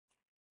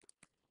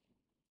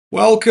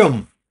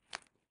Welcome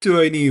to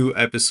a new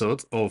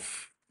episode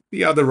of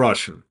The Other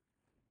Russian.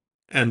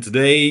 And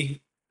today,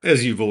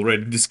 as you've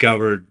already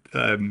discovered,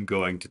 I'm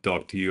going to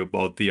talk to you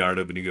about the art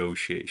of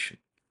negotiation.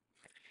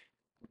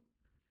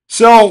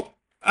 So,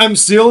 I'm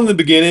still in the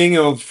beginning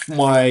of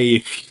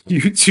my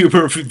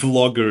YouTuber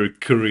vlogger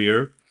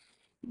career,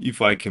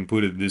 if I can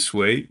put it this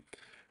way.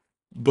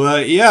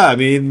 But yeah, I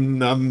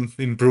mean, I'm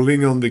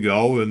improving on the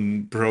go,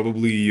 and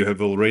probably you have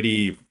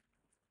already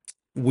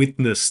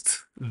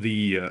witnessed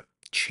the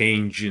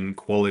change in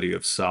quality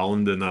of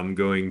sound, and I'm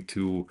going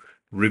to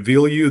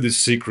reveal you the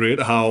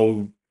secret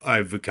how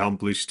I've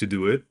accomplished to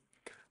do it.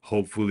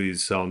 Hopefully, it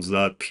sounds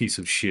that piece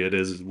of shit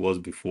as it was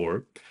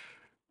before.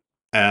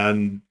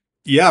 And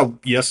yeah,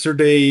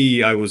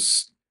 yesterday I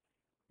was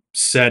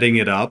setting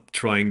it up,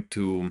 trying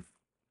to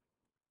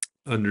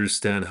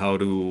understand how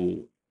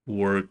to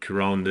work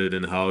around it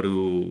and how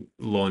to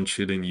launch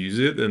it and use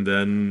it. And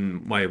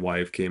then my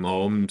wife came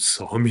home,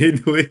 saw me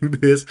doing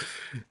this,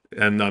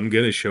 and I'm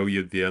gonna show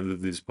you at the end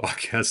of this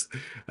podcast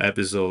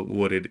episode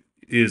what it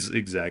is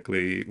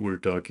exactly we're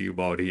talking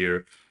about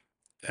here.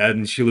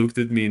 And she looked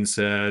at me and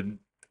said,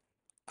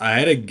 I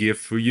had a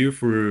gift for you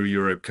for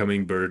your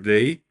upcoming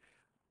birthday,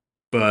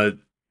 but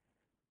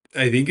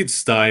I think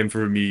it's time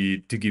for me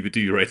to give it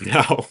to you right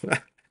now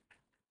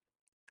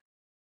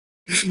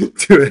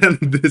to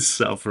end this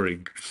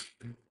suffering.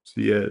 So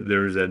yeah,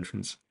 there's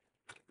entrance.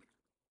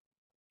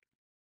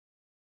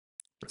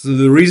 So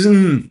the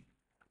reason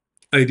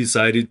I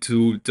decided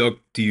to talk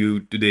to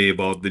you today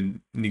about the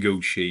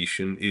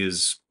negotiation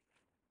is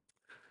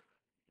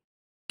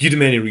due to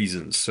many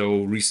reasons.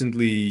 So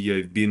recently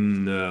I've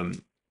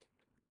been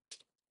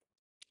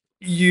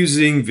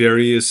using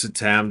various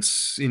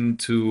attempts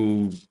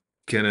into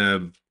kind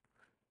of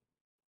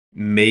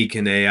make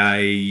an AI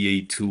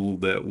a tool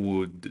that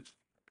would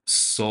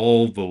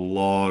solve a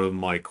lot of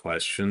my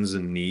questions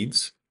and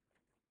needs.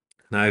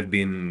 And I've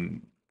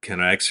been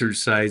kind of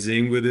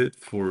exercising with it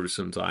for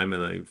some time,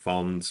 and I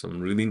found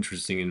some really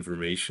interesting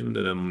information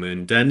that I'm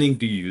intending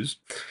to use.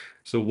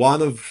 So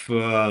one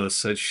of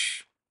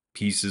such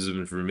pieces of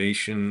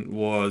information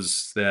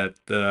was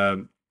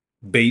that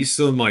based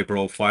on my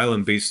profile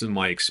and based on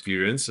my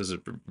experience as a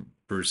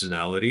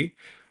personality,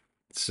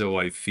 so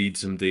I feed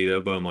some data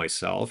about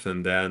myself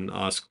and then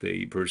ask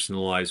a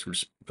personalized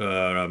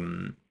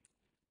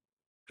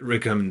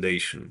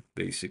recommendation,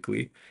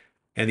 basically.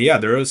 And yeah,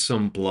 there are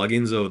some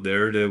plugins out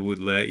there that would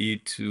let you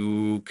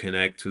to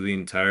connect to the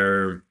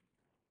entire,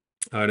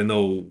 I don't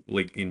know,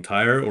 like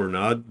entire or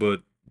not,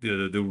 but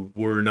the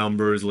word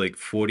numbers like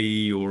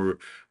 40 or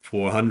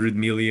 400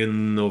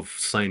 million of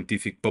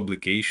scientific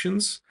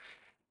publications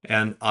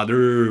and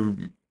other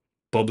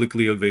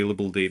publicly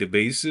available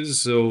databases.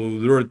 So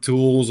there are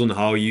tools on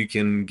how you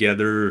can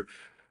gather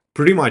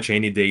pretty much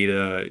any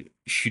data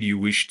should you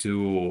wish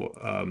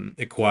to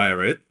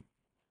acquire it.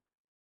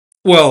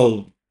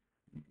 Well,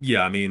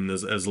 yeah, I mean,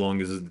 as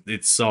long as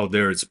it's out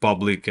there, it's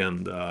public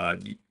and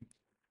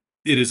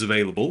it is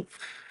available.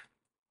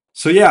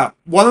 So yeah,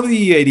 one of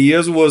the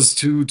ideas was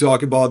to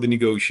talk about the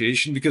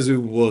negotiation because it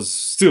was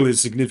still a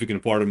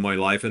significant part of my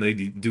life,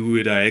 and do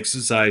it. I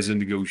exercise in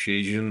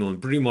negotiation on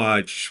pretty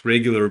much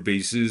regular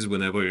basis.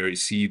 Whenever I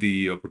see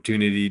the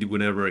opportunity,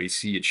 whenever I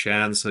see a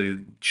chance, I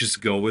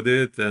just go with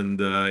it.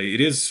 And it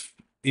is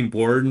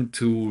important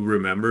to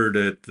remember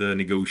that the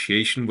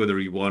negotiation, whether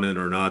you want it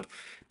or not,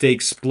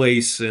 takes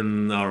place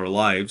in our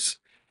lives.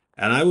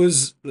 And I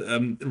was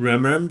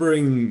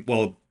remembering,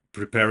 well,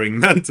 preparing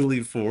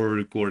mentally for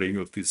recording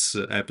of this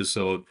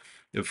episode,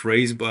 a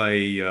phrase by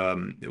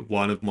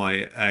one of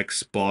my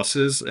ex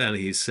bosses, and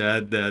he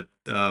said that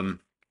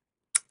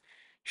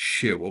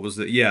shit, what was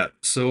that? Yeah,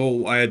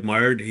 so I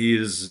admired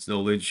his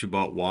knowledge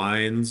about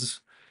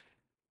wines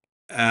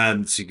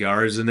and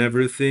cigars and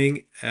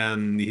everything,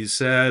 and he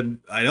said,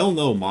 I don't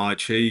know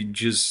much. I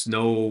just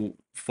know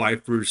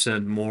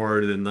 5%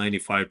 more than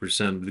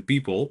 95% of the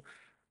people.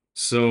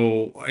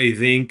 So I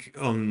think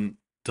on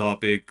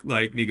topic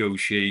like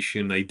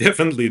negotiation, I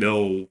definitely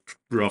know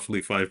roughly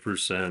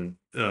 5%,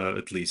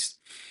 at least,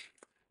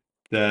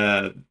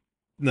 that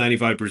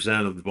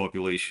 95% of the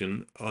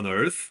population on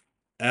Earth.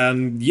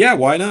 And yeah,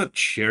 why not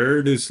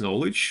share this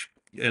knowledge?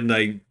 And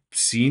I've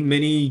seen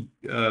many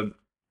of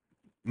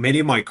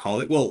my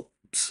colleagues, well,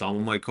 some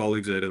of my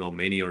colleagues, I don't know,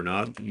 many or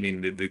not. I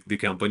mean, the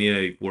company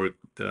I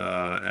worked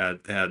at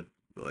had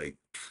like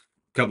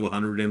a couple of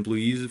hundred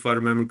employees, if I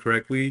remember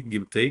correctly,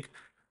 give or take.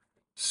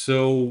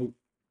 So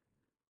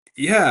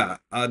yeah,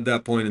 at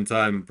that point in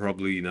time,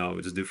 probably now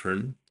it's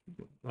different,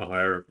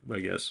 higher, I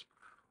guess.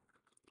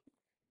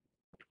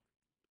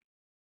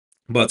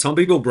 But some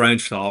people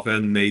branched off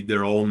and made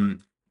their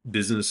own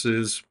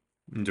businesses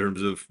in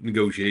terms of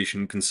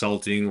negotiation,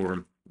 consulting,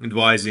 or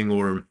advising,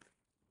 or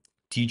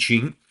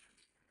teaching.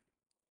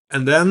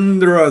 And then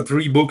there are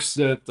three books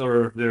that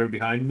are there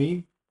behind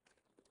me.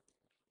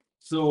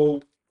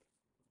 So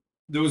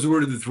those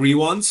were the three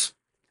ones.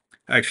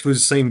 Actually, the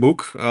same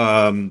book,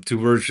 two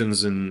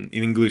versions in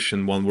English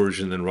and one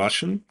version in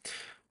Russian.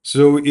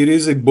 So it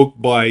is a book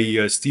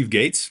by Steve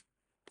Gates.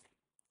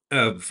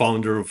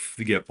 founder of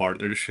the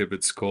partnership.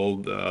 It's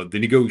called The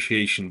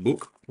Negotiation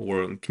Book,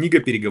 or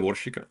Книга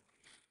переговорщика.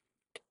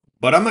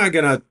 But I'm not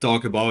gonna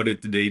talk about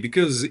it today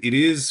because it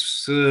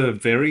is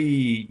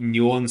very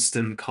nuanced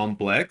and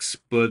complex,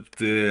 but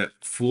the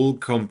full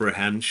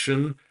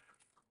comprehension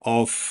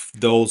of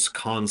those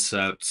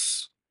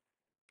concepts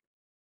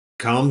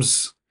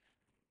comes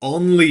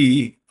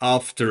only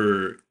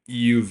after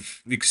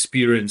you've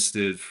experienced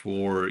it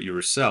for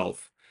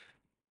yourself.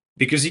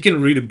 Because you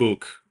can read a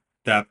book,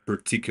 that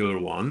particular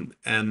one,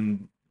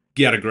 and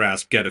get a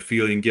grasp, get a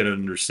feeling, get an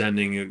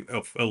understanding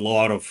of a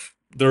lot of.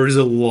 There is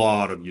a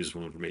lot of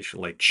useful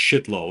information, like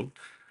shitload.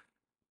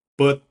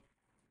 But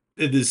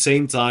at the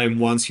same time,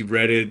 once you've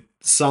read it,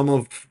 some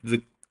of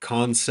the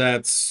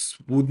concepts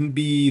wouldn't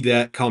be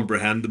that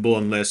comprehensible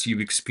unless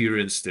you've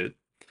experienced it.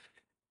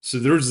 So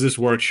there's this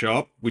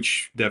workshop,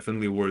 which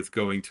definitely worth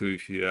going to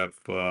if you have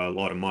a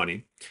lot of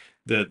money,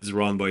 that's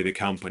run by the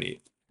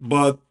company.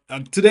 But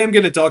today I'm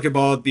going to talk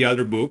about the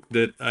other book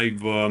that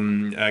I've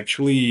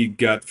actually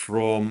got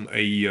from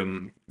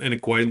an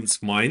acquaintance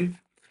of mine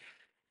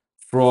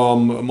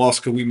from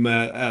Moscow. We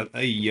met at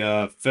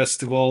a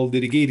festival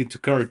dedicated to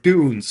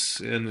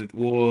cartoons, and it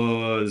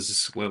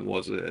was, when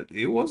was it?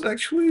 It was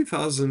actually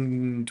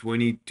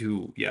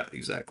 2022. Yeah,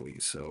 exactly.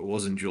 So it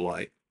was in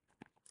July.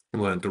 I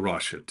went to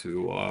Russia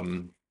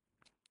to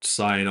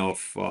sign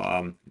off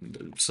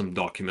some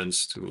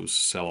documents to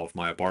sell off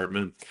my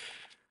apartment.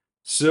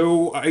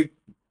 So I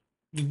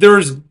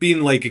there's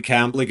been like a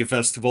camp, like a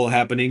festival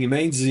happening,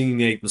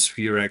 amazing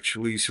atmosphere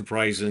actually,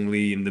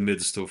 surprisingly, in the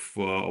midst of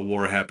a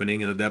war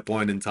happening. And at that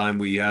point in time,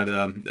 we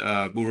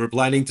were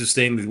planning to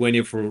stay in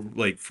Lithuania for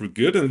for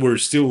good, and we're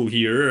still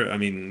here. I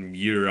mean,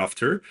 year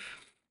after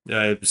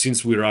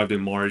since we arrived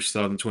in March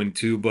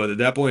 2022. But at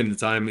that point in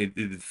time,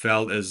 it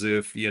felt as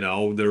if,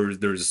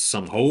 there's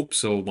some hope.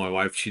 So my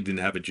wife, she didn't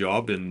have a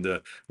job,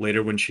 and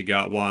later when she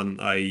got one,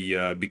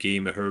 I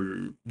became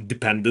her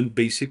dependent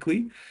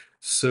basically.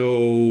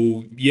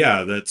 So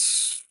yeah,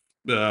 that's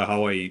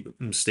how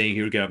I'm staying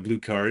here. Got a blue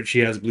card. She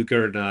has blue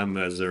card, and I'm,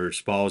 as her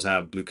spouse,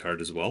 have blue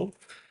card as well.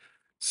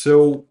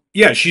 So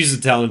yeah, she's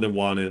the talented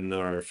one in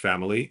our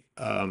family.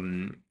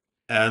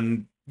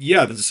 And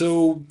yeah,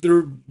 so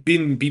there have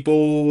been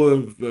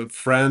people,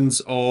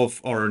 friends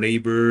of our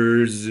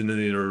neighbors in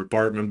our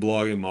apartment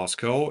block in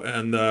Moscow,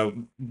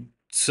 and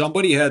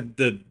somebody had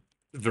the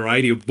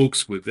variety of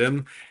books with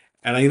them.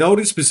 And I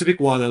noticed a specific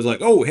one. I was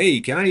like, "Oh,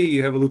 hey, can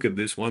I have a look at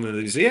this one?" And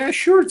they say, "Yeah,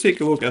 sure, take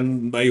a look."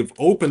 And I've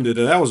opened it,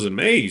 and I was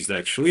amazed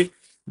actually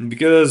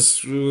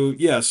because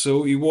yeah,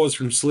 so it was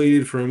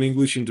translated from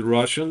English into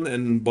Russian,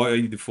 and by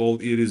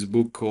default it is a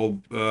book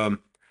called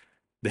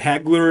The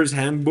Haggler's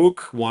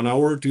Handbook: 1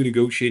 Hour to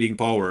Negotiating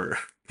Power.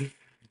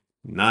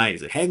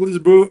 Nice. Haggler's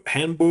book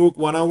Handbook: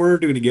 1 Hour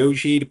to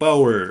Negotiate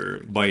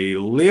Power by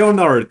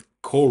Leonard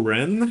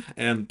Cohen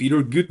and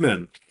Peter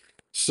Goodman.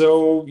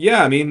 So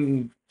yeah, I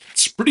mean,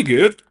 it's pretty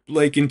good,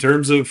 like in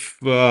terms of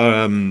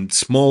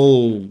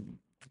small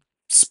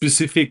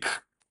specific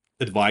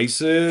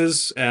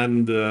advices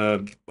and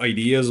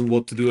ideas on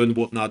what to do and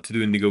what not to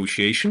do in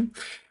negotiation.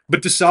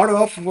 But to start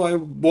off, I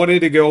wanted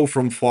to go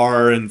from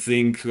far and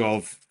think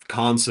of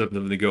concept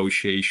of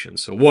negotiation.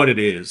 So what it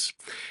is.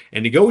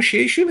 And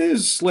negotiation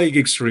is like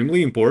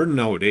extremely important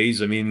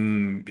nowadays. I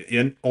mean,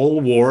 in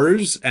all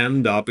wars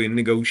end up in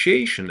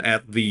negotiation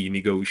at the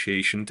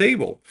negotiation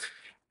table.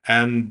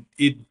 And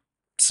it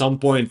some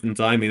point in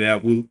time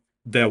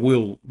that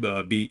will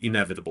be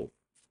inevitable.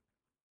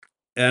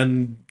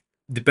 And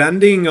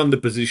depending on the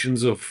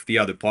positions of the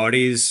other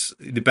parties,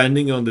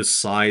 depending on the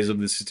size of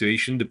the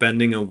situation,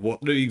 depending on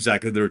what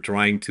exactly they're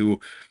trying to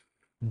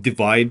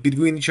divide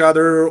between each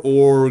other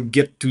or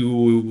get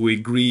to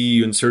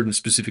agree on certain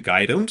specific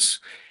items,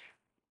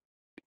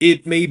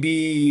 it may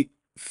be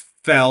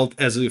felt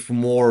as if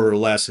more or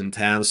less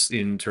intense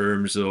in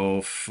terms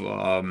of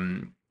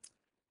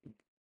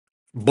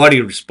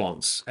body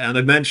response. And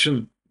I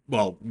mentioned,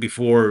 well,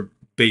 before,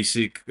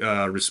 basic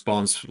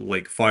response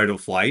like fight or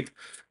flight.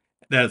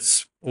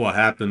 That's what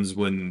happens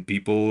when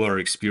people are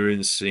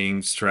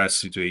experiencing stress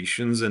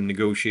situations, and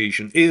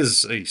negotiation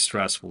is a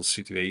stressful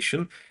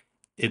situation.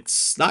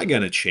 It's not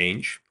going to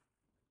change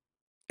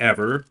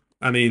ever.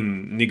 I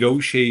mean,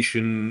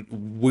 negotiation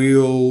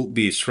will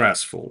be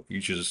stressful. You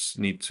just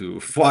need to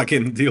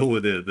fucking deal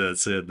with it.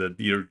 That's it. That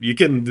you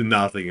can do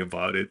nothing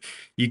about it.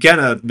 You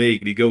cannot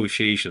make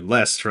negotiation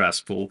less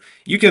stressful.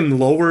 You can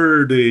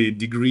lower the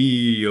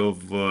degree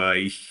of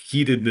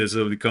heatedness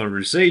of the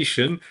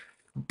conversation,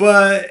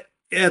 but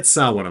it's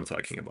not what I'm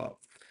talking about.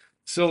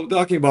 So,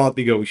 talking about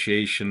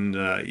negotiation,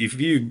 if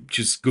you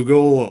just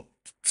Google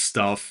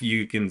stuff,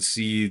 you can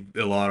see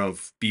a lot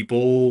of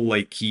people,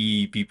 like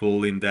key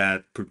people in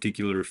that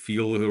particular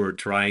field, who are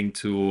trying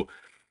to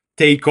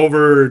take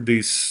over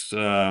this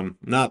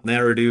not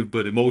narrative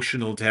but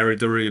emotional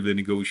territory of the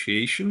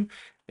negotiation.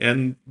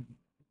 And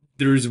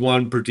there's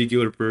one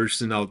particular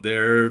person out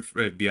there,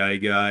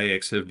 FBI guy,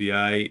 ex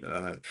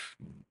FBI.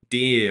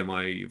 Damn,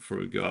 I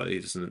forgot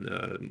his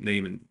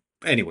name. And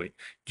anyway,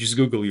 just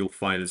Google, you'll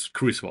find it's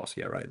Chris Voss.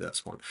 Yeah, right,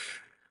 that's one.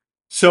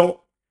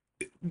 So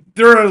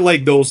there are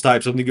like those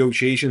types of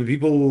negotiation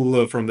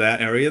people from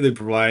that area. They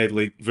provide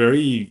like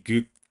very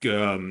good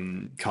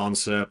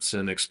concepts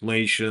and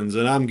explanations,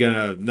 and I'm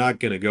gonna not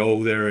gonna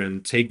go there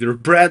and take their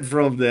bread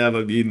from them.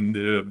 I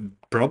mean,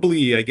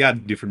 probably I got a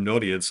different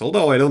audience,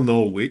 although I don't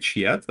know which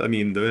yet. I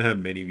mean, they have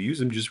many views.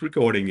 I'm just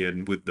recording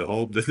it with the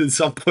hope that at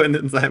some point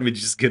in time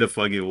it's just gonna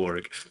fucking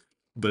work.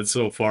 But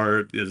so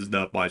far, it's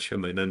not much.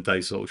 I'm an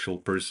antisocial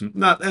person.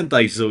 Not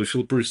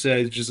antisocial per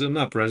se, it's just I'm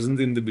not present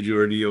in the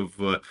majority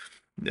of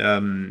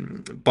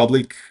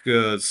public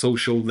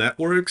social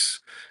networks.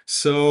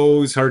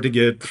 So it's hard to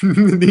get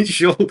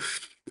initial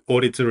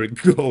auditory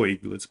going,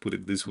 let's put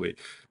it this way.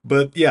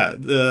 But yeah,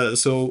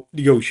 so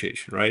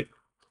negotiation, right?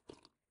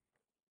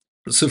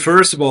 So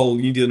first of all,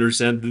 you need to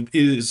understand that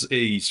it is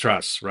a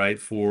stress, right,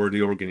 for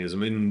the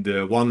organism.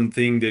 And one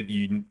thing that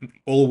you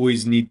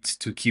always need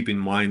to keep in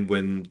mind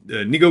when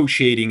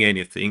negotiating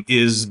anything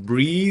is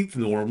breathe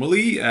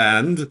normally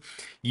and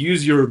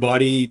use your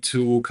body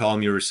to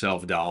calm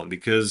yourself down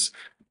because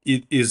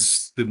it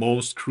is the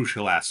most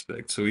crucial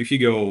aspect. So if you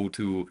go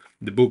to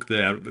the book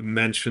that I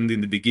mentioned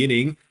in the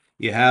beginning,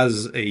 it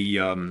has a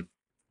an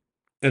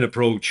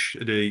approach,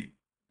 the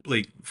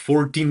like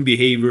 14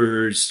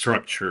 behavior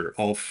structure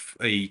of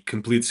a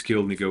complete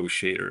skill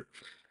negotiator.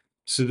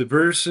 So the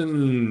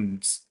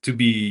person to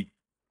be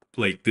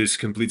like this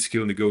complete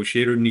skill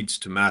negotiator needs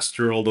to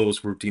master all those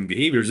 14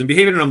 behaviors. And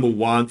behavior number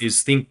one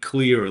is think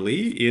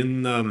clearly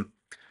in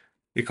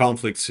a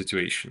conflict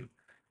situation.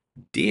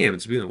 Damn,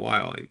 it's been a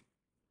while.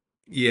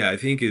 Yeah, I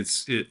think it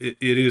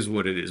is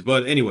what it is.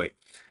 But anyway,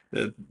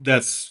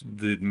 that's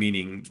the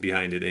meaning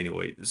behind it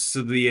anyway.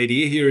 So the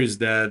idea here is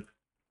that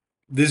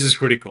this is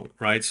critical,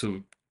 right?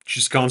 So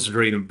just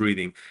concentrate on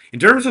breathing. In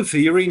terms of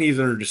theory, you need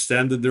to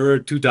understand that there are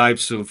two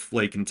types of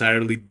like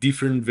entirely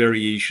different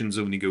variations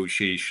of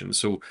negotiation.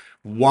 So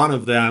one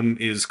of them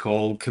is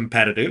called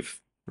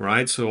competitive,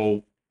 right?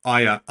 So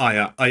I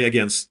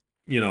against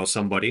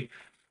somebody.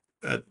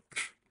 Uh,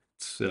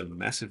 it's a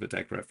massive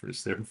attack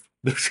reference there.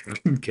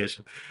 Catch.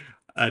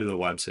 I don't know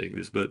why I'm saying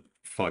this, but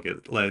fuck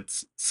it.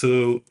 Let's.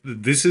 So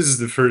this is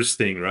the first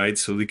thing, right?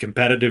 So the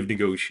competitive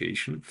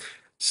negotiation.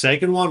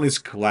 Second one is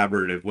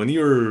collaborative. When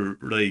you're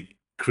like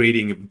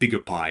creating a bigger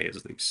pie,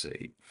 as they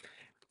say,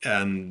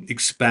 and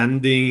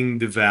expanding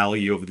the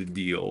value of the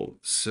deal.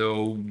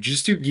 So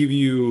just to give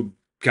you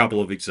a couple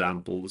of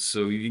examples.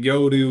 So you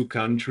go to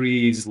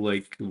countries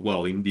like,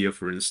 well, India,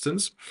 for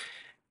instance,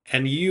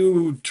 and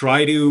you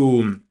try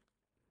to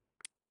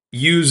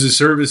use the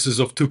services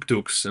of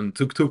tuk-tuks. And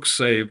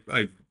tuk-tuks,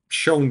 I've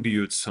shown to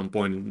you at some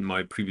point in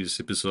my previous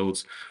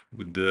episodes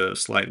with the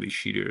slightly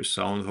shittier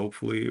sound,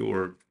 hopefully,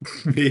 or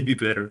maybe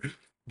better.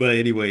 But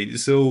anyway,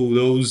 so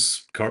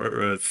those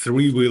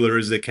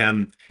three-wheelers that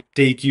can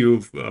take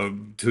you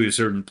to a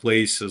certain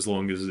place as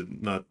long as it's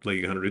not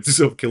like hundreds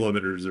of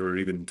kilometers or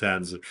even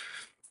tens.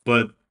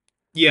 But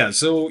yeah,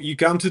 so you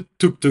come to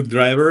tuk-tuk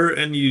driver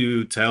and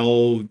you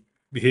tell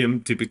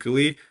him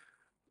typically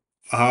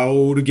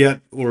how to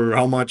get or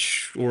how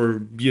much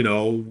or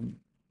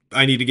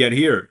I need to get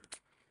here,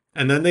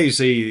 and then they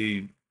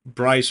say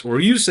price or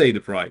you say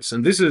the price,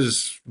 and this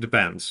is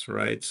depends,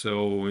 right?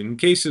 So in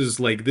cases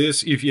like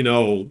this, if you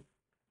know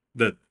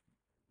that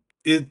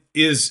it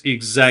is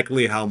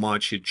exactly how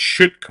much it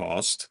should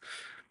cost,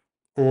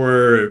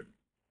 or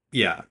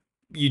yeah,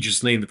 you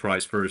just name the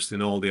price first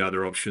and all the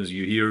other options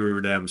you hear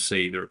them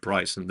say their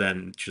price and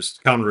then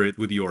just counter it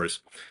with yours.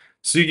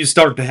 So you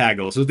start to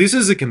haggle. So this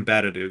is a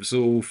competitive.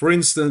 So for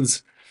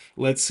instance,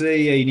 let's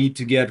say I need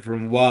to get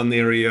from one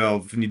area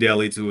of New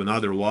Delhi to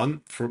another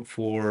one.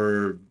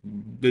 For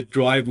the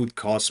drive would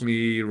cost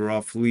me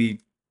roughly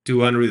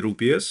 200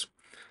 rupees.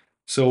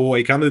 So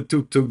I come to the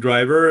tuk-tuk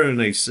driver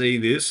and I say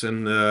this,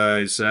 and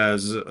it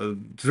says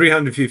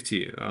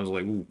 350. I was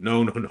like, ooh,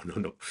 no, no, no, no,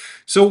 no.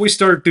 So we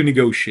start to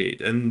negotiate,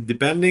 and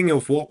depending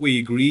of what we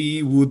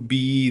agree would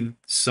be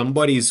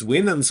somebody's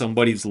win and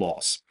somebody's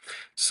loss.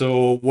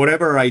 So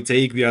whatever I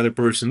take, the other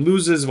person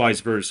loses,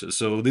 vice versa.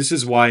 So this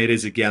is why it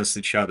is against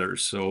each other.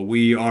 So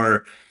we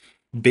are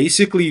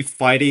basically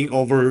fighting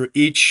over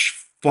each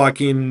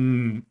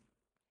fucking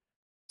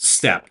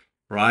step,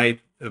 right?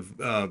 Of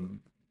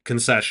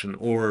concession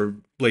or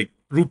like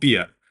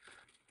rupiah,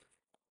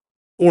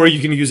 or you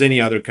can use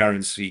any other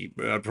currency.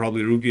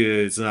 Probably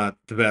rupiah is not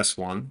the best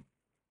one,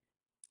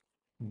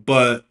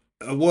 but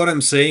what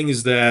I'm saying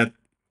is that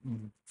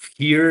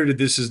here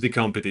this is the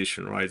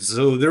competition, right?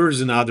 So there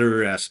is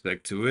another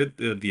aspect to it.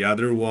 The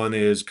other one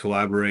is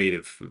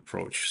collaborative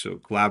approach, so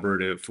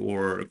collaborative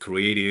or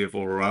creative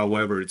or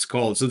however it's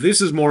called. So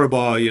this is more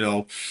about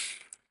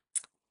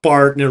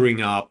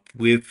partnering up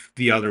with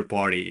the other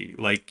party.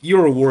 Like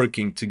you're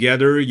working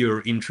together,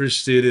 you're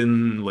interested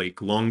in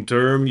like long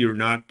term. You're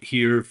not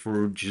here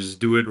for just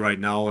do it right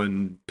now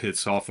and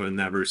piss off and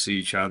never see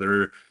each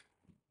other.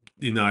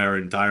 in our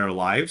entire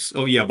lives.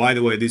 Oh yeah, by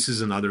the way, this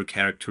is another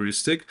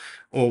characteristic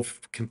of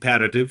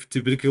competitive.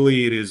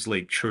 Typically it is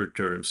like short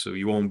term, so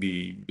you won't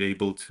be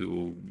able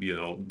to,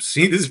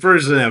 see this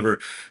person ever.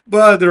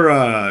 But there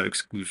are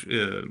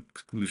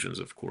exclusions,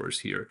 of course,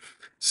 here.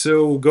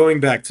 So going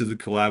back to the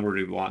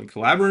collaborative one,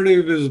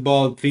 collaborative is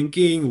about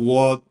thinking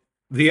what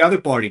the other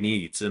party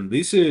needs, and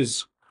this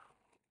is,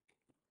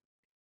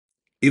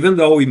 even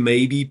though it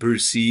may be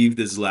perceived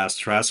as less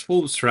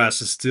stressful,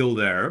 stress is still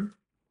there.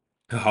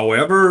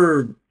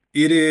 However,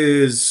 it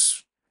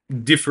is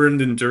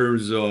different in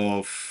terms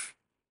of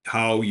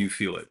how you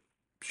feel it.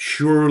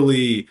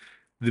 Surely,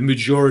 the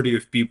majority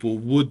of people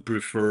would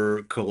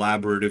prefer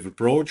collaborative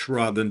approach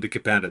rather than the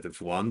competitive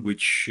one,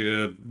 which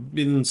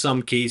in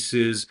some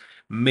cases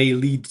may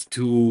lead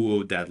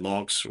to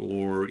deadlocks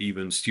or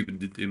even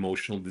stupid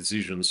emotional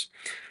decisions.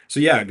 So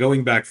yeah,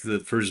 going back to the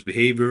first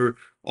behavior,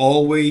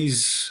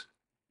 always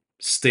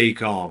stay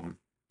calm.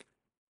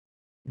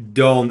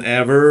 Don't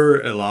ever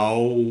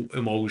allow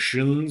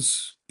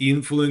emotions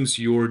influence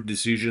your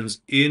decisions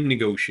in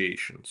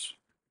negotiations.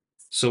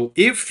 So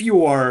if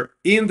you are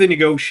in the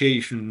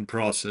negotiation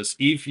process,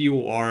 if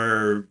you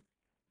are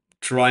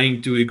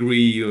trying to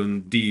agree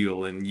on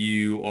deal and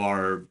you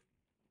are,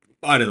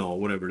 I don't know,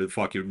 whatever the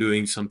fuck you're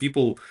doing, some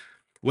people,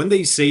 when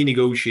they say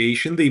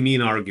negotiation, they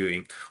mean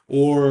arguing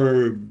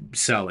or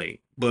selling.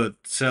 But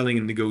selling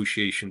and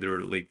negotiation,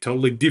 they're like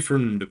totally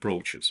different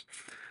approaches.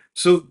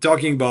 So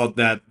talking about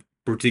that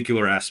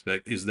particular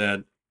aspect is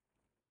that,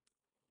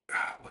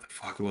 what the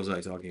fuck was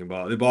I talking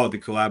about? About the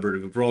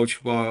collaborative approach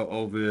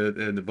of it,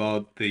 and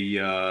about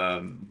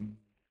the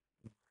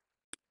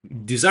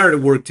desire to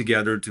work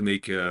together to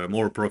make a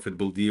more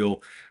profitable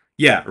deal.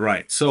 Yeah,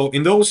 right. So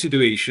in those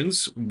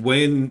situations,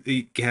 when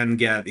it can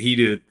get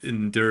heated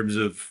in terms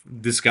of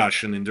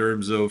discussion, in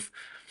terms of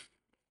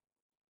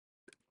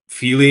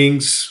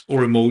feelings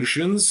or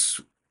emotions,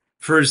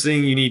 first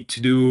thing you need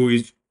to do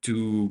is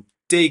to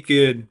take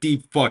a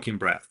deep fucking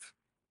breath.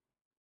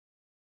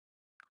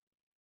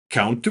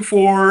 Count to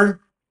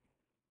four,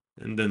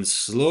 and then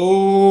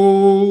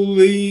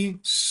slowly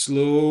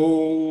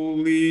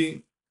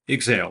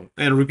exhale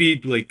and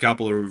repeat like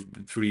couple or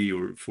 3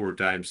 or 4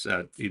 times,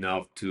 that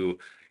enough to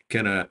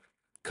kind of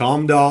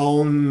calm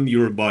down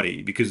your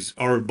body, because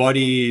our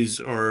bodies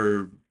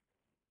are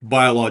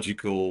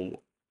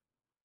biological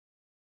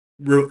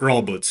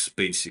robots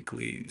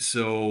basically.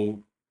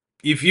 So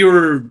if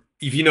you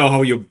know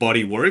how your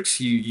body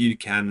works, you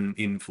can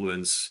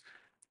influence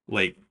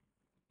like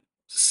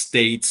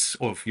states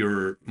of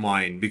your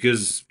mind,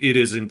 because it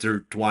is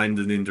intertwined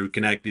and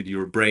interconnected.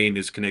 Your brain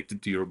is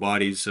connected to your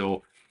body,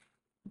 so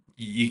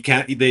you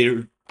can't,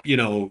 they're,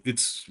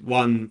 it's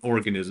one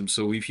organism.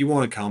 So if you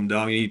want to calm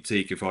down, you need to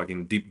take a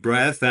fucking deep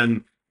breath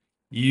and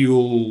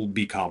you'll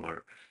be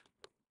calmer.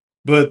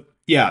 But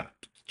yeah,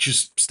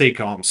 just stay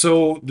calm.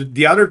 So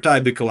the other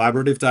type, the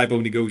collaborative type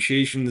of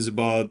negotiation, is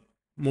about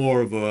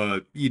more of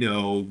a,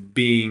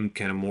 being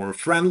kind of more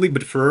friendly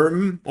but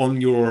firm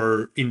on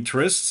your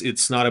interests.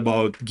 It's not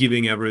about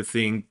giving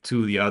everything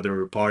to the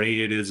other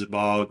party. It is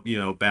about,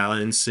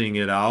 balancing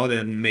it out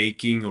and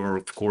making, or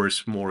of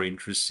course, more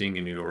interesting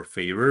in your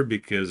favor.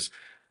 Because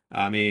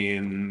I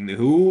mean,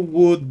 who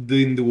would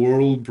in the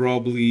world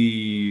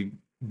probably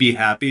be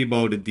happy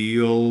about a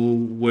deal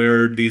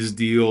where this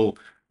deal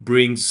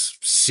brings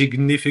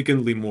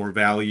significantly more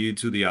value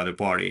to the other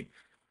party?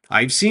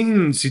 I've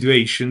seen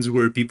situations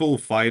where people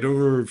fight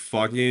over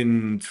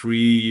fucking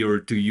 3 or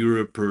 2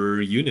 euro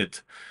per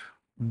unit.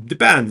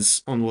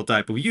 Depends on what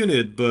type of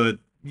unit, but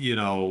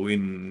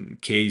in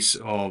case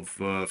of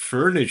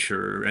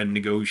furniture and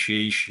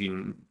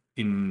negotiation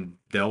in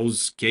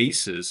those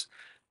cases,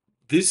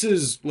 this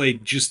is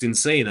like just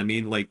insane. I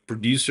mean, like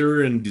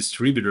producer and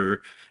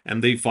distributor,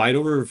 and they fight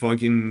over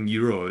fucking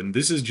euro, and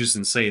this is just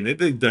insane.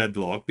 They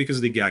deadlock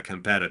because they got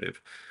competitive.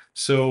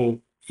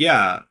 So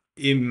yeah,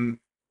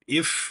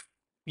 if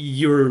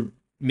you're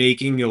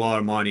making a lot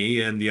of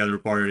money and the other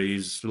party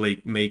is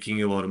like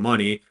making a lot of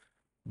money,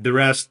 the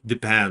rest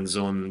depends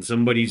on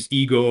somebody's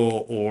ego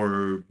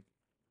or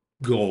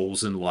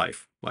goals in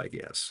life, I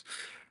guess.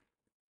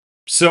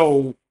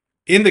 So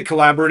in the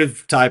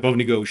collaborative type of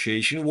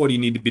negotiation, what you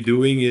need to be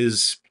doing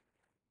is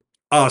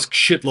ask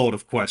shitload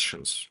of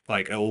questions,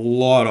 like a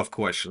lot of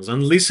questions,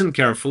 and listen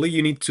carefully.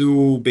 You need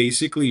to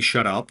basically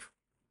shut up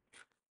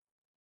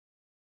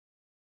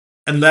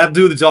and let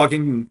do the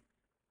talking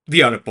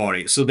the other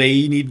party. So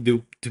they need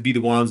to be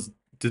the ones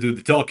to do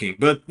the talking,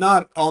 but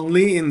not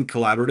only in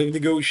collaborative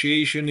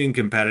negotiation, in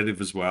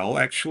competitive as well,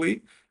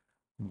 actually.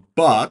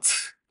 But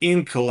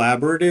in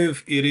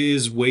collaborative, it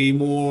is way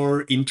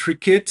more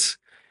intricate,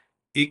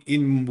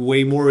 in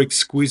way more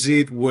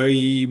exquisite,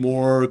 way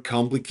more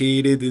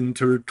complicated,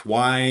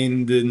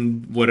 intertwined,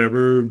 and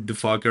whatever the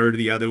fuck are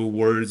the other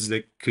words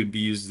that could be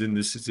used in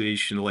this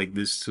situation like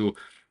this to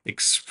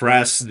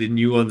express the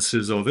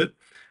nuances of it.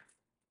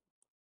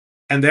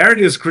 And there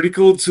it is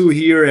critical to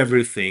hear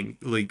everything,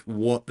 like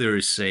what they're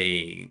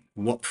saying,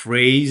 what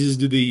phrases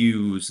do they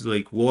use,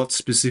 like what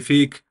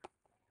specific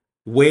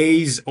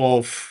ways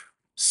of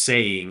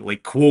saying,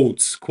 like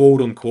quotes,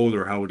 quote unquote,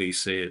 or how they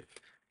say it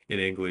in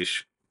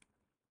English.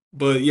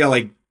 But yeah,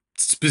 like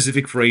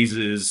specific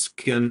phrases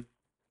can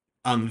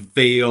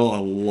unveil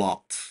a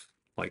lot,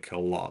 like a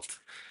lot.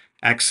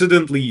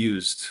 Accidentally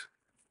used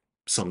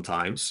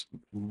sometimes,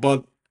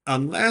 but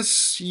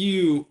unless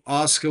you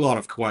ask a lot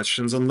of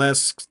questions,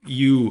 unless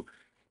you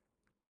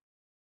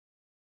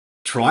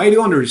try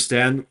to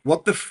understand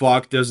what the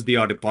fuck does the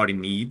other party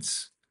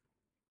needs,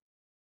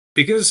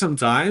 because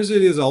sometimes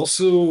it is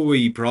also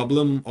a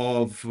problem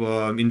of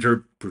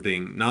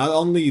interpreting not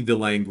only the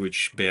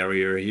language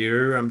barrier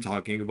here I'm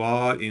talking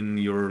about in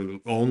your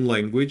own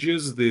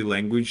languages, the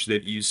language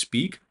that you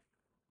speak.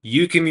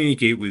 You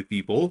communicate with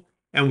people,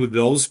 and with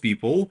those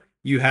people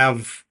you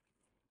have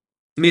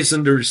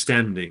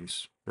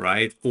misunderstandings,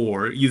 right?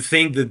 Or you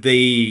think that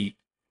they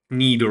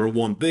need or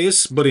want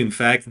this, but in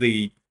fact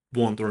they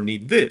want or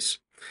need this.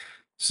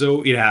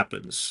 So it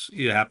happens.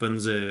 It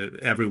happens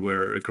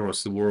everywhere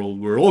across the world.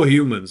 We're all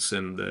humans,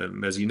 and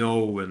as you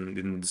know, and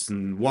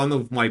in one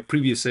of my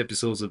previous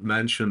episodes, I've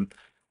mentioned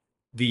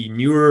the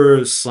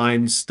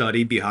neuroscience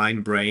study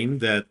behind brain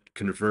that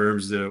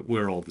confirms that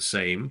we're all the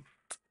same.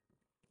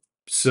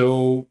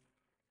 So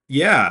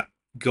yeah,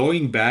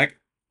 going back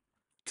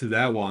to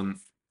that one,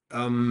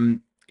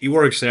 it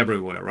works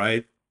everywhere,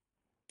 right?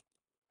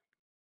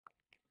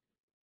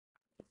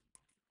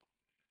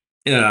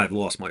 Yeah, I've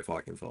lost my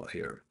fucking thought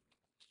here.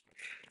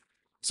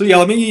 So yeah,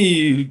 let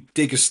me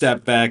take a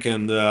step back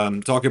and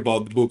talk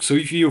about the book. So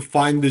if you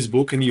find this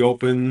book and you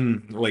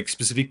open like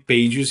specific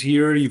pages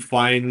here, you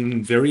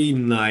find very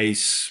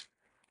nice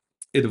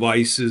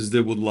advices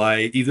that would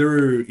lie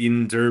either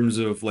in terms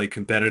of like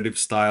competitive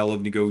style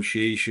of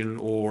negotiation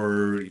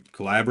or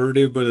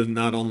collaborative, but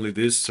not only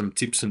this, some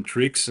tips and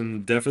tricks,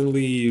 and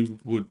definitely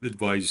would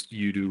advise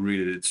you to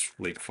read it. It's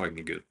like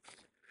fucking good.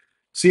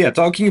 So yeah,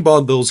 talking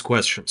about those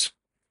questions.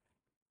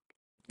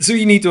 So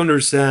you need to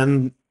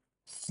understand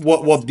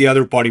what the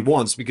other party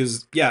wants,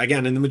 because yeah,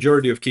 again, in the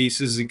majority of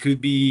cases it could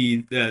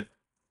be that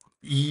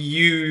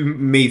you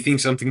may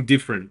think something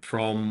different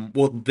from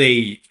what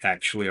they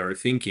actually are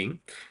thinking,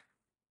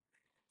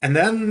 and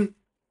then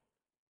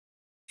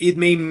it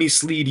may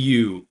mislead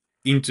you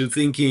into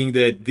thinking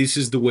that this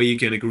is the way you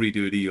can agree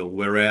to a deal,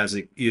 whereas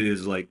it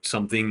is like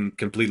something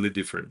completely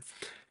different.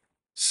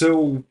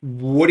 So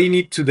what you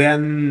need to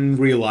then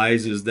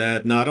realize is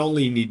that not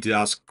only you need to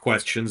ask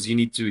questions, you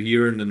need to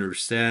hear and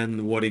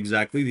understand what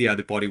exactly the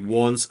other party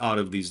wants out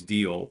of this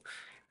deal.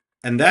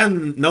 And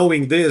then,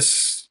 knowing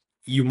this,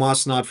 you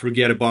must not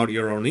forget about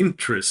your own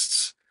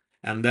interests,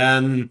 and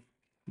then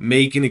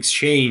make an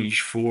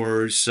exchange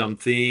for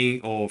something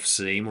of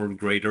same or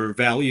greater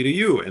value to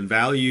you. And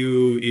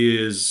value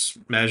is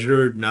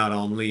measured not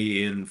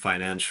only in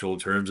financial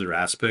terms or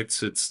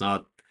aspects, it's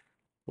not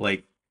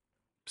like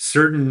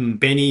certain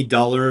penny,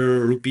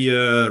 dollar,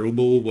 rupiah,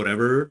 ruble,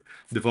 whatever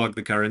the fuck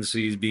the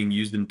currency is being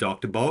used and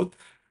talked about,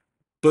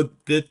 but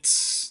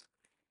it's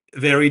a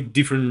very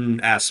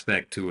different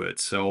aspect to it.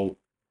 So,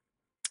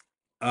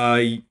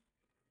 I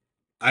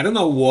I don't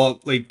know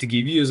what like to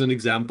give you as an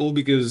example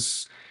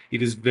because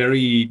it is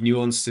very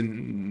nuanced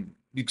and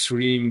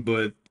extreme.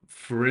 But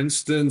for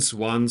instance,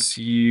 once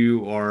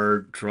you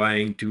are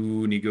trying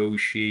to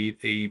negotiate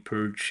a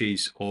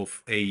purchase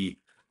of a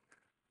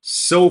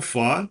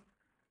sofa,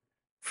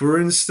 for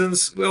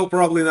instance, well,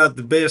 probably not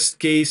the best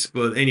case,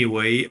 but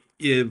anyway,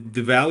 if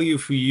the value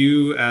for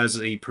you as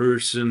a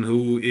person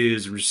who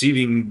is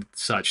receiving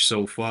such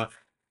sofa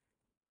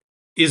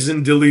is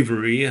in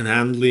delivery and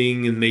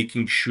handling and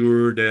making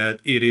sure that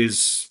it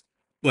is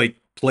like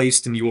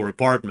placed in your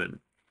apartment.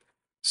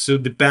 So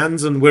it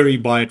depends on where you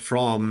buy it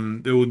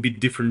from. There would be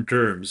different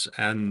terms,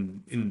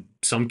 and in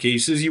some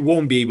cases, you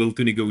won't be able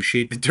to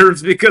negotiate the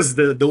terms because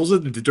those are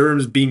the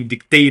terms being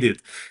dictated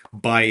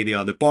by the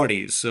other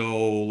parties. So,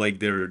 like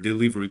their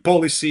delivery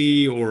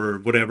policy or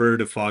whatever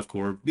the fuck,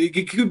 or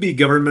it could be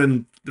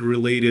government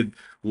related,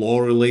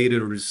 law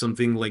related, or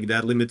something like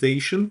that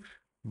limitation.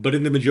 But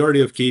in the majority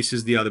of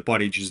cases, the other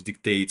party just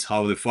dictates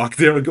how the fuck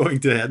they're going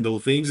to handle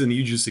things, and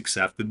you just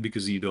accept it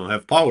because you don't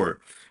have power.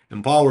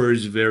 And power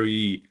is a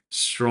very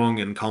strong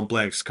and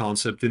complex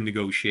concept in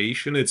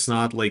negotiation. It's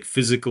not like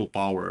physical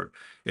power.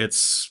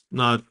 It's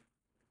not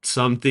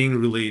something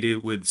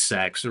related with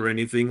sex or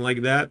anything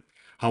like that.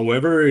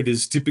 However, it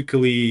is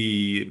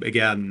typically,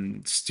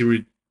 again,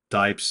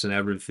 stereotypes and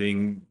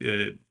everything.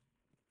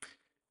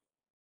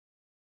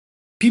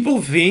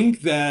 People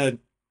think that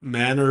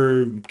men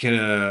are kind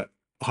of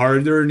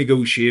harder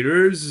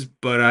negotiators,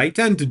 but I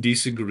tend to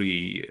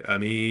disagree. I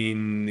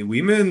mean,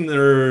 women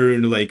are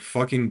like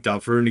fucking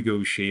tougher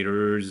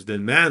negotiators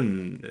than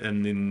men.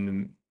 And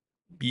in,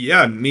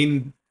 yeah, I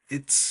mean,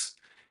 it's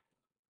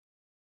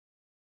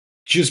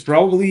just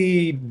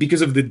probably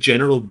because of the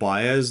general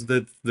bias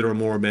that there are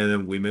more men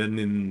than women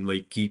in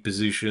like key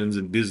positions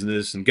in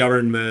business and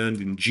government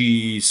in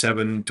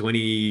G7,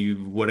 20,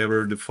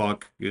 whatever the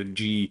fuck,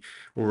 G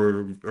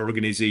or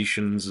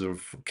organizations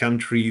of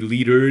country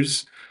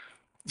leaders.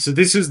 So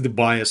this is the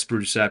bias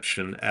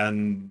perception.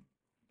 And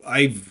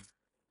I've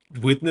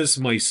witnessed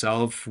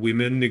myself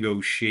women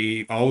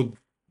negotiate out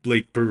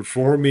like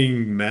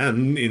performing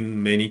men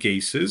in many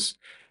cases.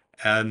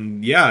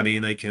 And yeah, I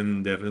mean, I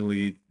can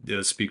definitely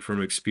speak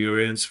from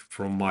experience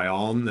from my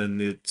own,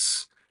 and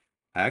it's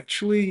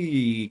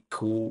actually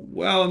cool.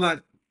 Well, I'm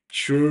not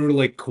sure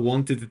like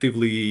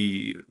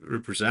quantitatively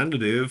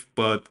representative,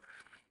 but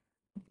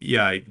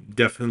yeah, I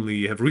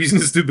definitely have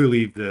reasons to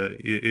believe that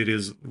it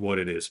is what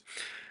it is.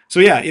 So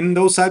yeah, in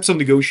those types of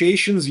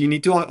negotiations, you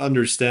need to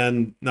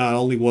understand not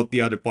only what the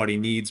other party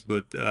needs,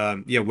 but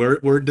yeah,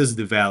 where does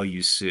the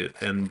value sit?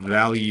 And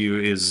value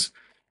is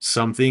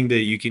something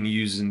that you can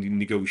use in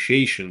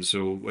negotiation.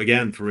 So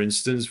again, for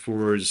instance,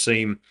 for the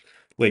same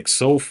like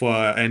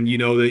sofa, and you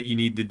know that you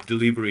need the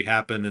delivery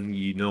happen, and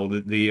you know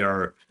that they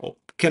are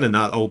kind of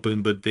not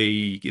open, but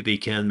they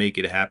can make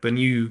it happen.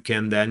 You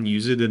can then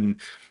use it and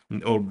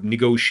or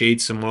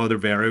negotiate some other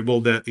variable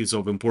that is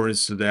of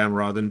importance to them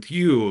rather than to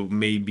you,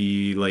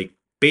 maybe like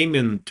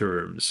payment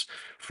terms,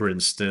 for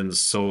instance.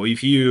 So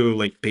if you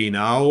like pay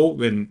now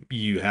and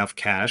you have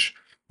cash,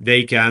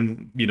 they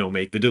can, you know,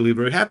 make the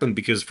delivery happen,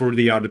 because for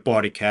the other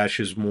party cash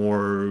is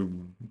more,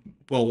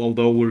 well,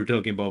 although we're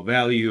talking about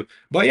value,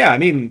 but yeah, I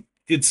mean,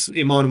 it's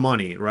amount of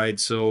money, right?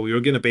 So you're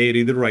gonna pay it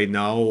either right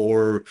now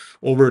or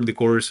over the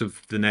course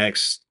of the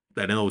next,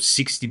 I don't know,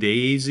 60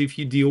 days if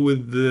you deal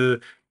with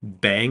the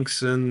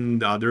banks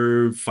and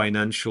other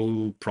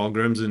financial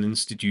programs and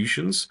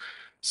institutions.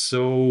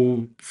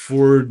 So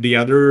for the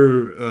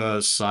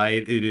other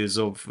side, it is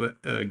of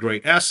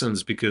great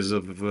essence because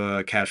of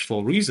cash flow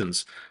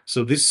reasons.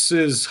 So this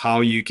is how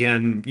you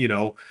can, you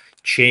know,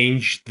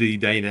 change the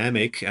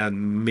dynamic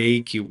and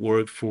make it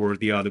work for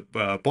the other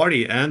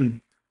party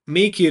and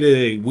make it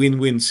a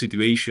win-win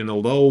situation.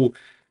 Although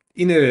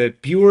in a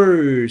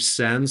pure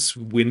sense,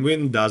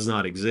 win-win does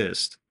not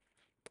exist.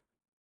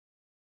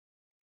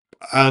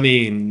 I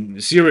mean,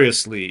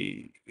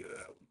 seriously,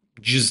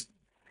 just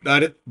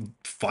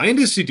find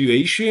a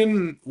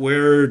situation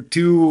where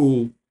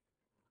two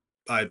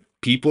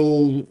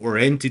people or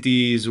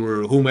entities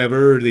or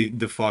whomever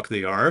the fuck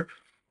they are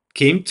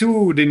came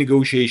to the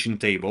negotiation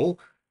table,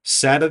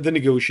 sat at the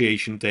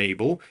negotiation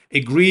table,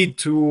 agreed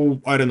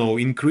to, I don't know,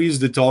 increase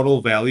the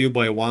total value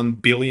by 1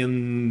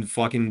 billion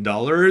fucking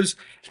dollars,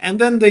 and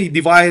then they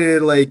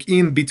divided like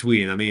in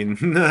between. I mean,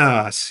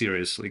 nah,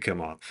 seriously,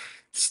 come on.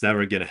 It's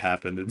never gonna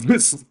happen.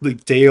 It's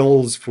like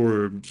tales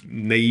for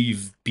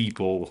naive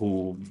people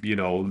who, you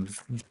know,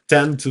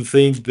 tend to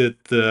think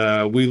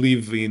that we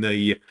live in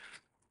a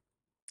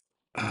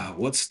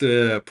what's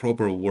the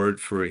proper word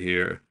for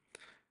here?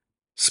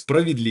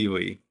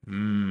 Справедливый.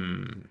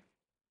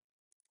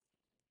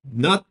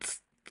 Not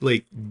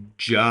like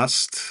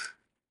just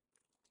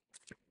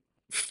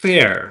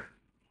fair.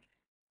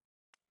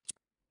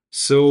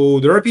 So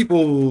there are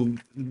people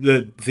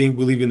that think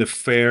we live in a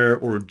fair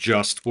or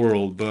just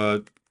world,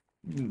 but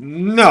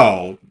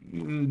no,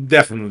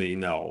 definitely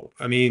no.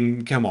 I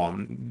mean, come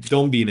on,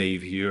 don't be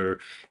naive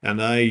here.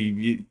 And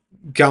I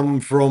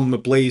come from a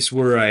place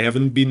where I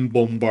haven't been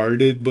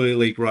bombarded by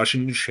like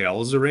Russian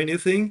shells or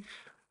anything.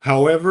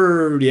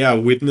 However, yeah,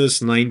 witness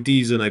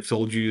 90s, and I've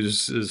told you a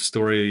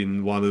story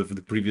in one of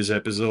the previous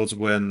episodes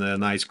when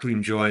an ice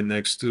cream joint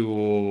next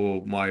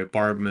to my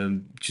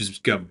apartment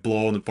just got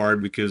blown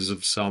apart because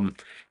of some,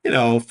 you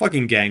know,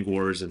 fucking gang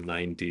wars in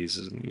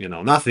 90s, you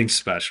know, nothing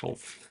special.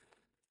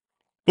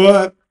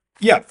 But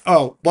yeah,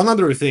 oh, one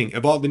other thing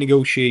about the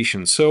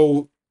negotiation.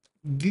 So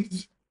the,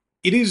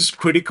 it is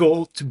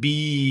critical to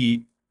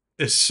be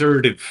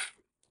assertive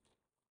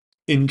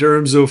in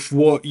terms of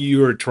what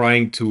you're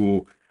trying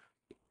to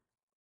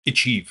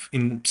achieve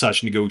in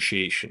such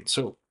negotiation.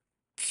 So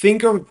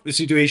think of a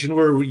situation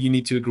where you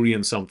need to agree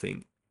on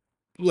something.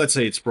 Let's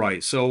say it's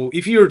price. So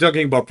if you're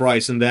talking about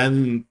price and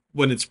then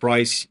when it's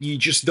price, you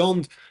just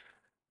don't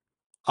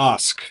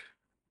ask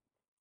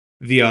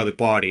the other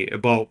party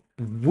about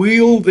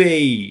will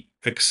they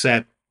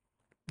accept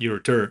your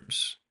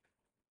terms.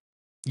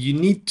 You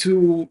need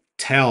to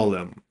tell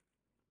them.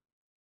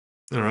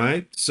 All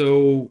right.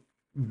 So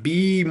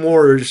be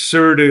more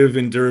assertive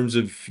in terms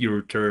of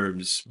your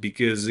terms,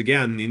 because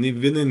again,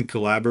 even in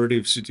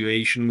collaborative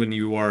situation when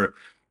you are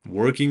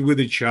working with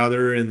each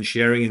other and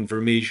sharing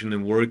information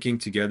and working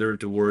together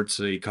towards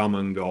a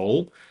common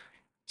goal,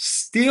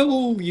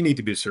 still you need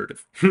to be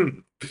assertive.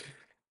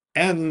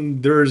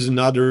 And there's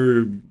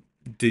another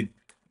the,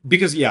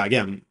 because yeah,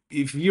 again,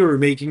 if you're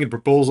making a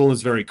proposal,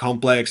 it's very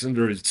complex and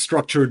very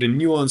structured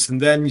and nuanced, and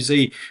then you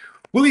say,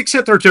 "Will you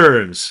accept our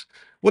terms?"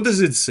 What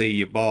does it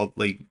say about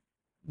like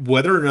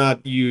whether or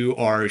not you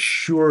are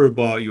sure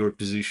about your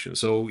position?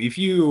 So if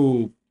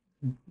you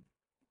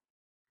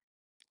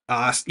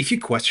ask, if you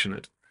question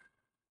it,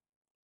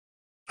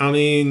 I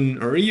mean,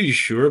 are you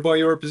sure about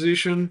your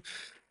position?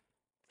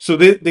 So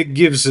that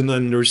gives an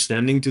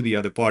understanding to the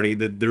other party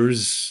that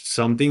there's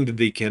something that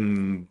they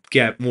can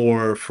get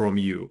more from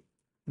you,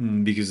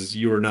 because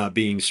you're not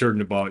being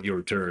certain about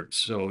your terms.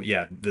 So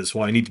yeah, that's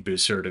why I need to be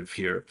assertive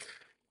here.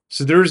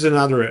 So there's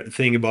another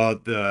thing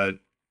about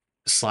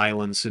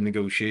silence in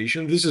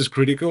negotiation. This is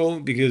critical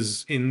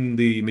because in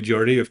the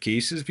majority of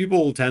cases,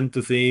 people tend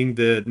to think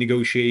that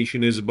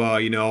negotiation is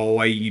about,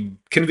 I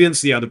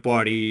convince the other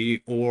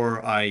party,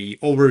 or I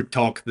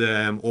overtalk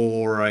them,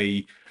 or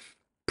I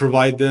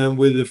provide them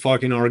with the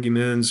fucking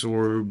arguments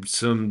or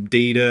some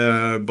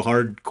data,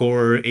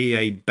 hardcore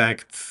AI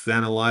backed,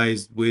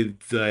 analyzed with,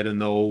 I don't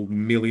know,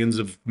 millions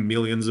of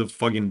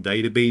fucking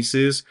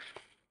databases.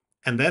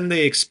 And then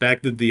they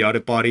expect that the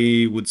other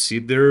party would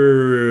sit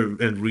there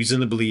and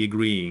reasonably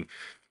agreeing.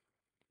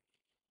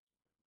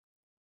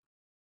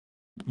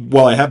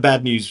 Well, I have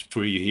bad news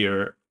for you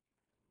here.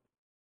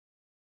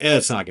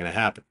 It's not going to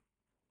happen.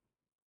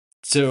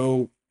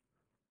 So,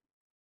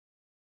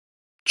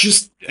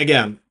 just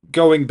again,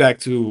 going back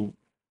to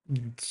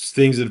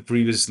things that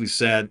previously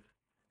said,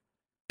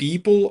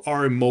 people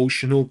are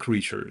emotional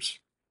creatures.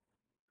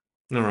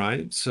 All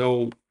right.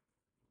 So,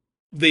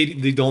 they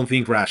don't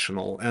think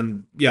rational.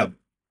 And yeah,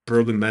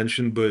 probably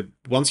mentioned, but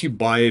once you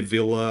buy a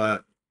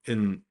villa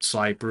in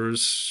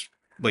Cyprus,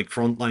 like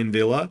frontline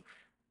villa,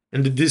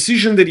 and the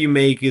decision that you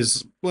make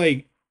is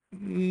like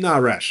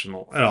not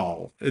rational at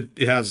all. It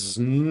has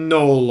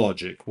no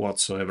logic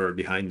whatsoever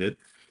behind it.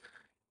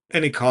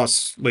 And it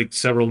costs like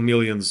several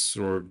millions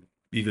or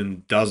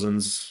even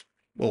dozens.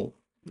 Well,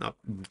 not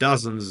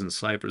dozens in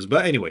Cyprus,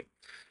 but anyway.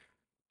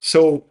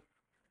 So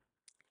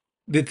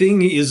the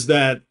thing is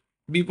that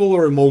people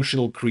are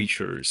emotional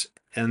creatures,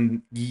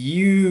 and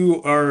you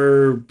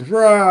are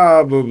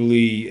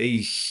probably a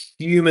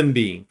human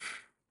being.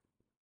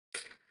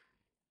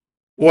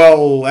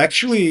 Well,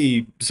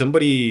 actually,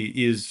 somebody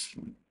is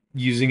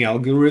using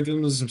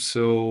algorithms,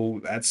 so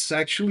that's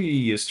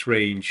actually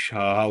strange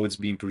how it's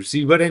being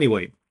perceived. But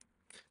anyway,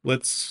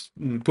 let's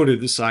put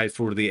it aside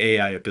for the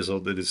AI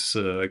episode that is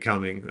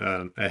coming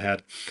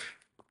ahead.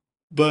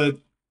 But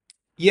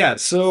yeah,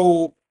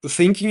 so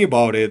thinking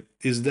about it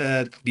is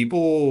that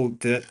people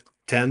that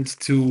tend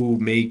to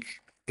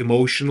make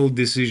emotional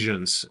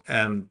decisions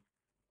and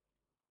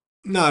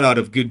not out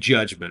of good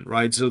judgment,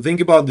 right? So think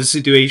about the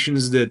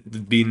situations that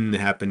have been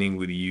happening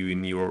with you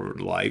in your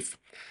life,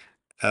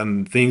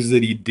 things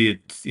that you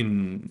did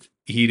in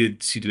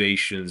heated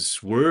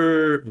situations.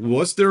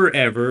 Was there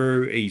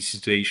ever a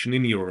situation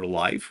in your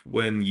life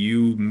when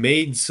you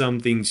made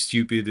something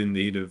stupid in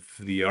the heat of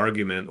the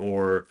argument,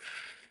 or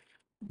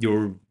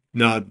you're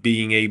not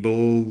being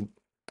able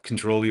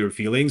control your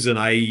feelings, and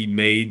I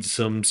made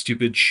some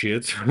stupid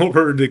shit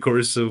over the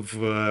course of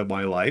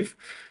my life,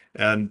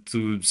 and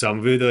to some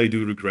of it I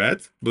do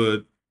regret,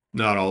 but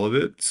not all of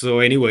it. So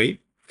anyway,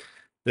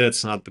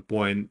 that's not the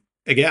point.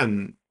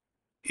 Again,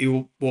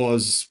 it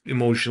was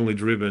emotionally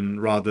driven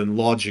rather than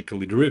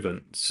logically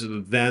driven. So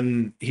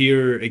then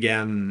here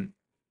again,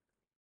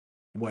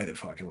 why the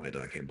fuck am I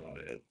talking about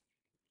it?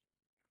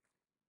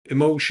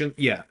 Emotion,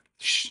 yeah.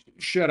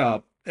 Shut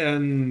up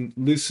and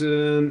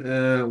listen.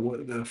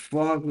 What the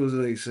fuck was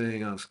I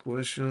saying? Ask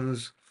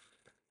questions.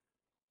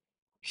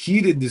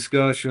 Heated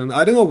discussion.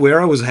 I don't know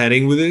where I was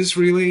heading with this,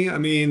 really. I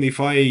mean, if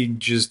I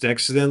just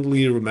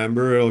accidentally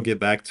remember, I'll get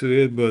back to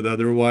it, but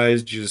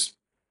otherwise, just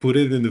put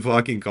it in the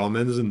fucking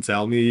comments and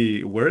tell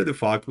me where the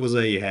fuck was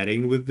I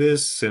heading with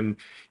this, and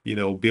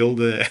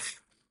build a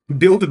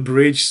build a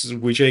bridge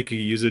which I could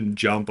use and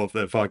jump off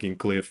that fucking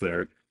cliff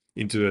there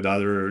into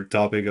another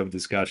topic of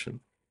discussion.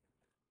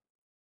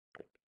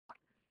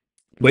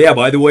 But yeah,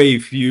 by the way,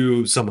 if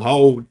you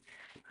somehow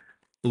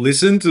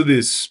listen to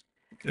this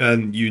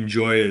and you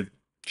enjoy it,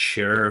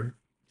 share,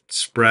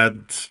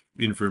 spread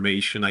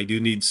information. I do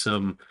need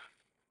some.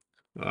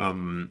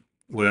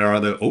 Where are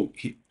the? Oh,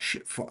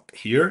 shit, fuck,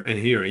 here and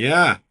here.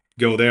 Yeah,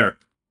 go there.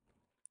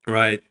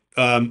 Right.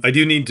 I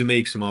do need to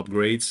make some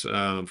upgrades.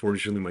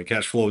 Unfortunately, my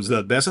cash flow is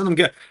not best, and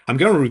I'm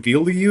gonna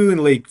reveal to you in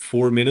like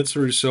 4 minutes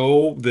or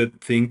so the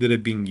thing that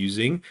I've been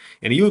using,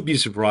 and you'll be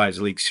surprised.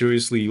 Like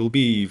seriously, you'll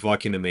be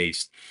fucking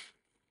amazed.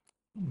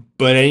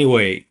 But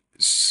anyway,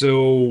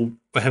 so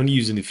I haven't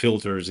used any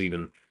filters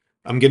even.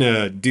 I'm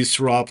gonna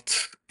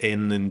disrupt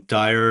an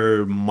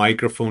entire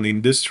microphone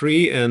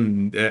industry,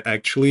 and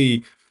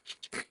actually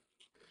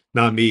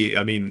not me.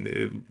 I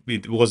mean,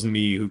 it wasn't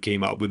me who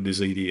came up with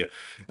this idea.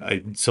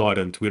 I saw it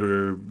on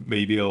Twitter.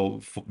 Maybe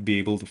I'll be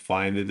able to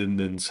find it and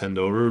then send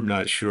over. I'm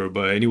not sure,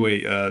 but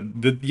anyway,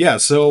 yeah.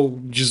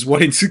 So just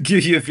wanted to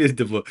give you a bit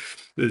of a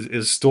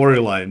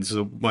storyline.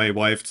 So my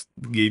wife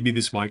gave me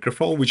this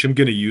microphone, which I'm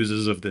gonna use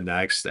as of the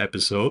next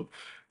episode.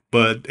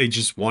 But I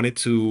just wanted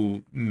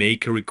to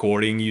make a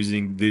recording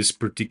using this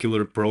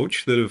particular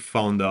approach that I've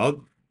found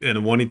out, and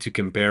I wanted to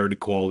compare the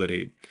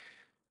quality,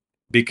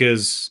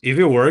 because if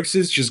it works,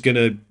 it's just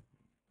gonna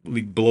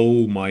like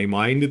blow my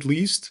mind at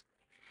least,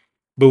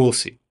 but we'll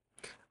see.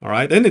 All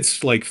right, and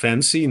it's like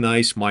fancy,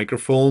 nice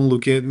microphone.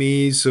 Look at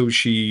me. So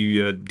she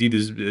did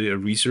this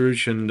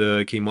research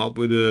and came up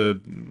with a,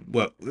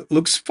 well, it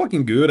looks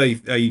fucking good.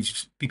 I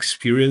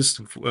experienced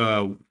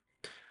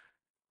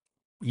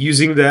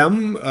using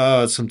them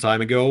some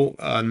time ago,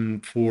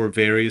 and for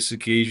various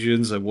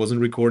occasions. I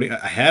wasn't recording.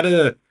 I had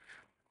a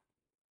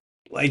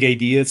like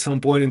idea at some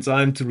point in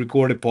time to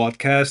record a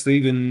podcast. They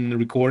even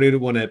recorded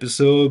one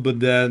episode, but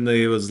then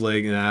it was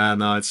like, nah,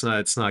 no, it's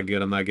not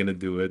good. I'm not gonna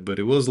do it. But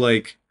it was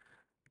like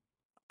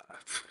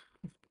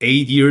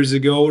 8 years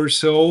ago or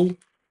so.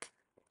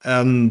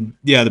 And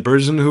yeah, the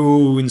person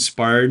who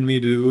inspired me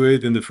to do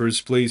it in the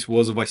first place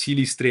was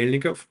Vasily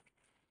Strelnikov.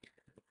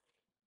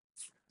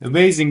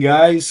 Amazing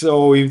guy.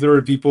 So if there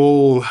are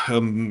people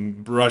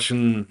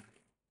Russian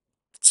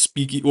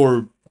speaking,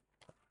 or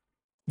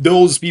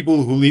those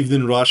people who lived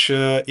in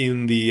Russia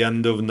in the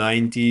end of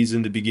 90s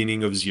and the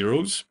beginning of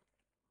zeros,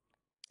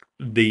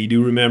 they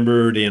do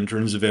remember the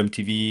entrance of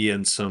MTV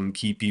and some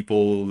key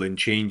people and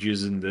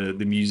changes in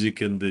the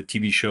music and the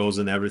TV shows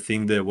and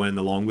everything that went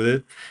along with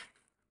it.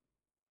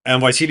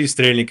 And Vasily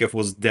Strelnikov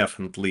was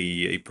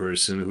definitely a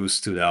person who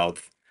stood out.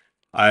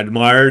 I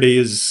admired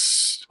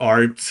his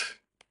art,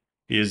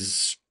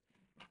 his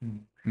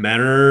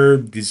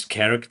manner, his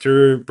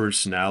character,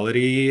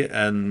 personality,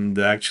 and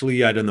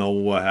actually, I don't know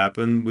what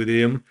happened with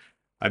him.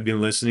 I've been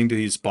listening to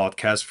his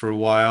podcast for a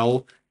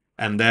while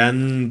and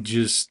then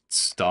just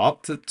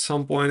stopped at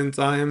some point in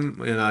time,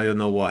 and I don't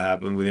know what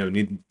happened with him. I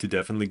need to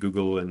definitely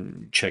Google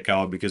and check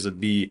out because I'd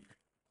be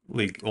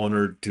like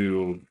honored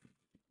to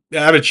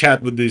have a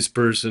chat with this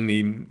person.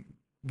 He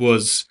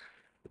was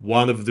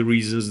one of the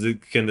reasons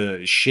that kind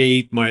of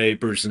shaped my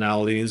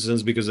personality in a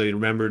sense because I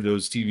remember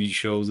those TV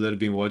shows that I've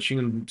been watching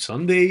on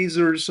Sundays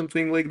or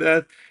something like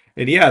that.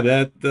 And yeah,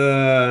 that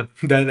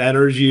that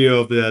energy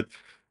of that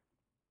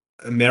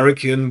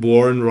American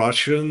born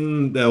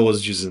Russian, that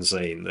was just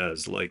insane. That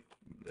was like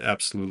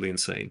absolutely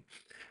insane.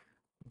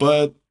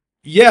 But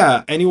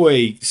yeah,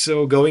 anyway,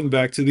 so going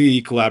back to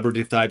the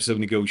collaborative types of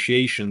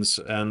negotiations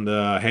and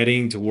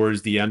heading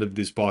towards the end of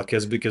this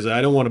podcast, because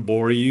I don't want to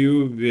bore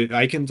you.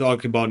 I can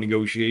talk about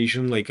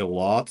negotiation like a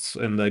lot,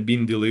 and I've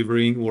been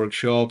delivering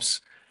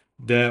workshops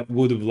that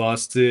would have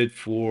lasted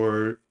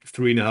for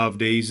 3.5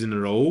 days in a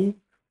row,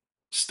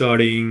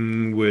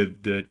 starting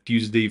with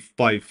Tuesday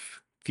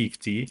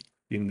 5:50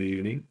 in the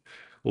evening,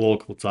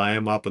 local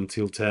time, up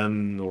until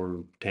 10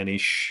 or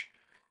 10-ish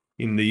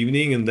in the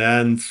evening, and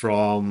then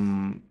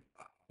from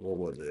what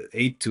was it,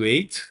 8 to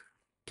 8,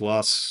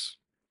 plus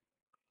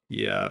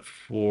yeah,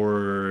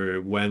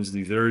 for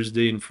Wednesday,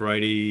 Thursday, and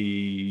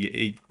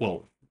Friday,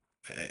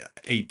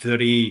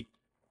 8:30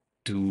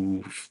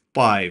 to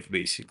 5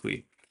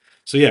 basically.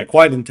 So yeah,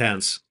 quite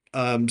intense.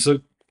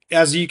 So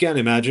as you can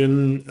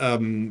imagine,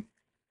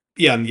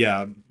 yeah, and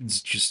yeah,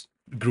 it's just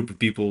a group of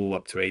people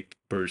up to 8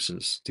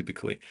 persons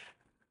typically.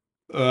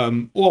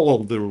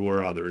 Well, there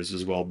were others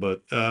as well,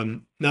 but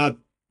not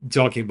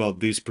talking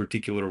about this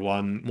particular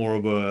one, more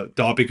of a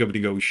topic of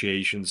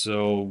negotiation.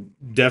 So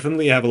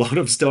definitely have a lot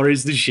of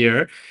stories to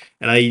share,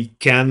 and I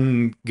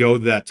can go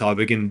to that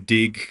topic and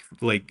dig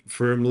like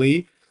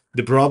firmly.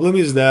 The problem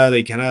is that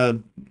I cannot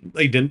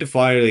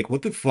identify like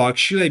what the fuck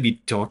should I be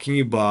talking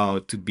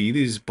about to be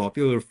this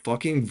popular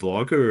fucking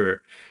vlogger.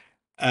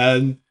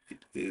 And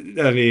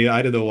I mean,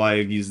 I don't know why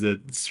I've used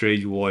that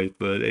strange voice,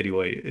 but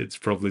anyway, it's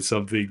probably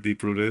something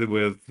deep rooted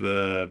with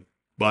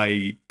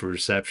my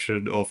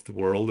perception of the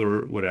world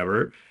or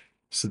whatever.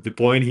 So the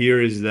point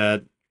here is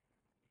that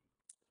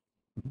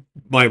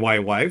my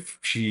wife,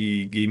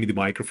 she gave me the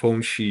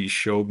microphone, she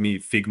showed me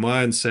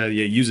Figma and said,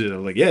 "Yeah, use it."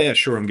 I'm like, "Yeah,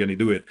 sure, I'm gonna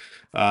do it."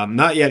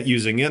 Not yet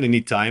using it. I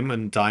need time,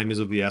 and time is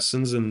of the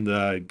essence. And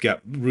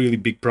got really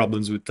big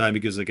problems with time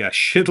because I got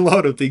shit a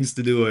lot of things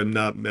to do. I'm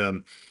not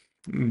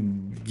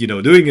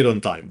doing it on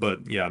time.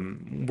 But yeah,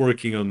 I'm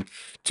working on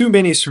too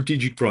many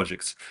strategic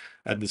projects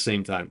at the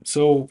same time.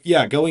 So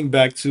yeah, going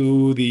back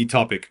to the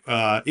topic,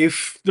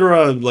 if there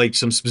are like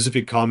some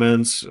specific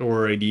comments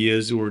or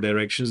ideas or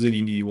directions that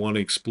you want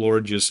to explore,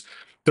 just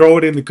throw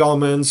it in the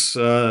comments.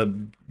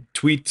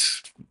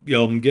 Tweet.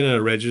 I'm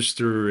gonna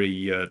register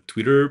a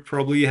Twitter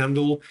probably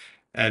handle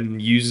and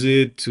use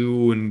it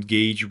to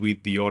engage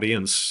with the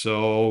audience.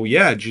 So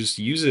yeah, just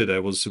use it. I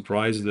was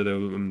surprised that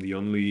I'm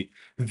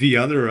the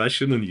other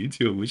Russian on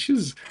YouTube, which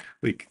is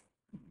like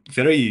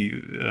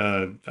very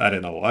I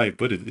don't know why,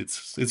 but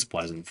it's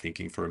pleasant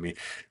thinking for me.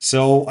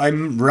 So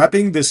I'm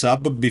wrapping this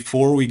up, but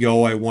before we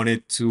go, I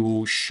wanted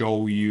to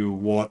show you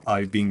what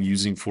I've been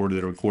using for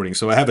the recording.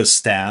 So I have a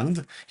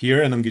stand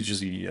here, and I'm gonna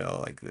just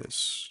like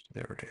this.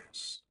 There it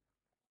is.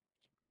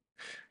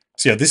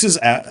 So yeah, this is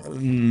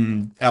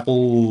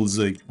Apple's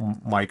like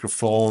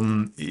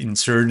microphone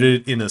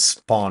inserted in a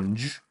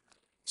sponge.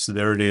 So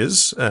there it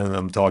is, and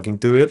I'm talking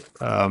to it.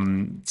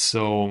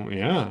 So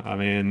yeah, I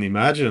mean,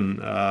 imagine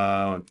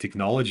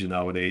technology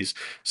nowadays.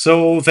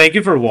 So thank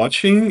you for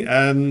watching,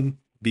 and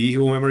be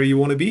whomever you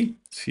want to be.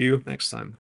 See you next time.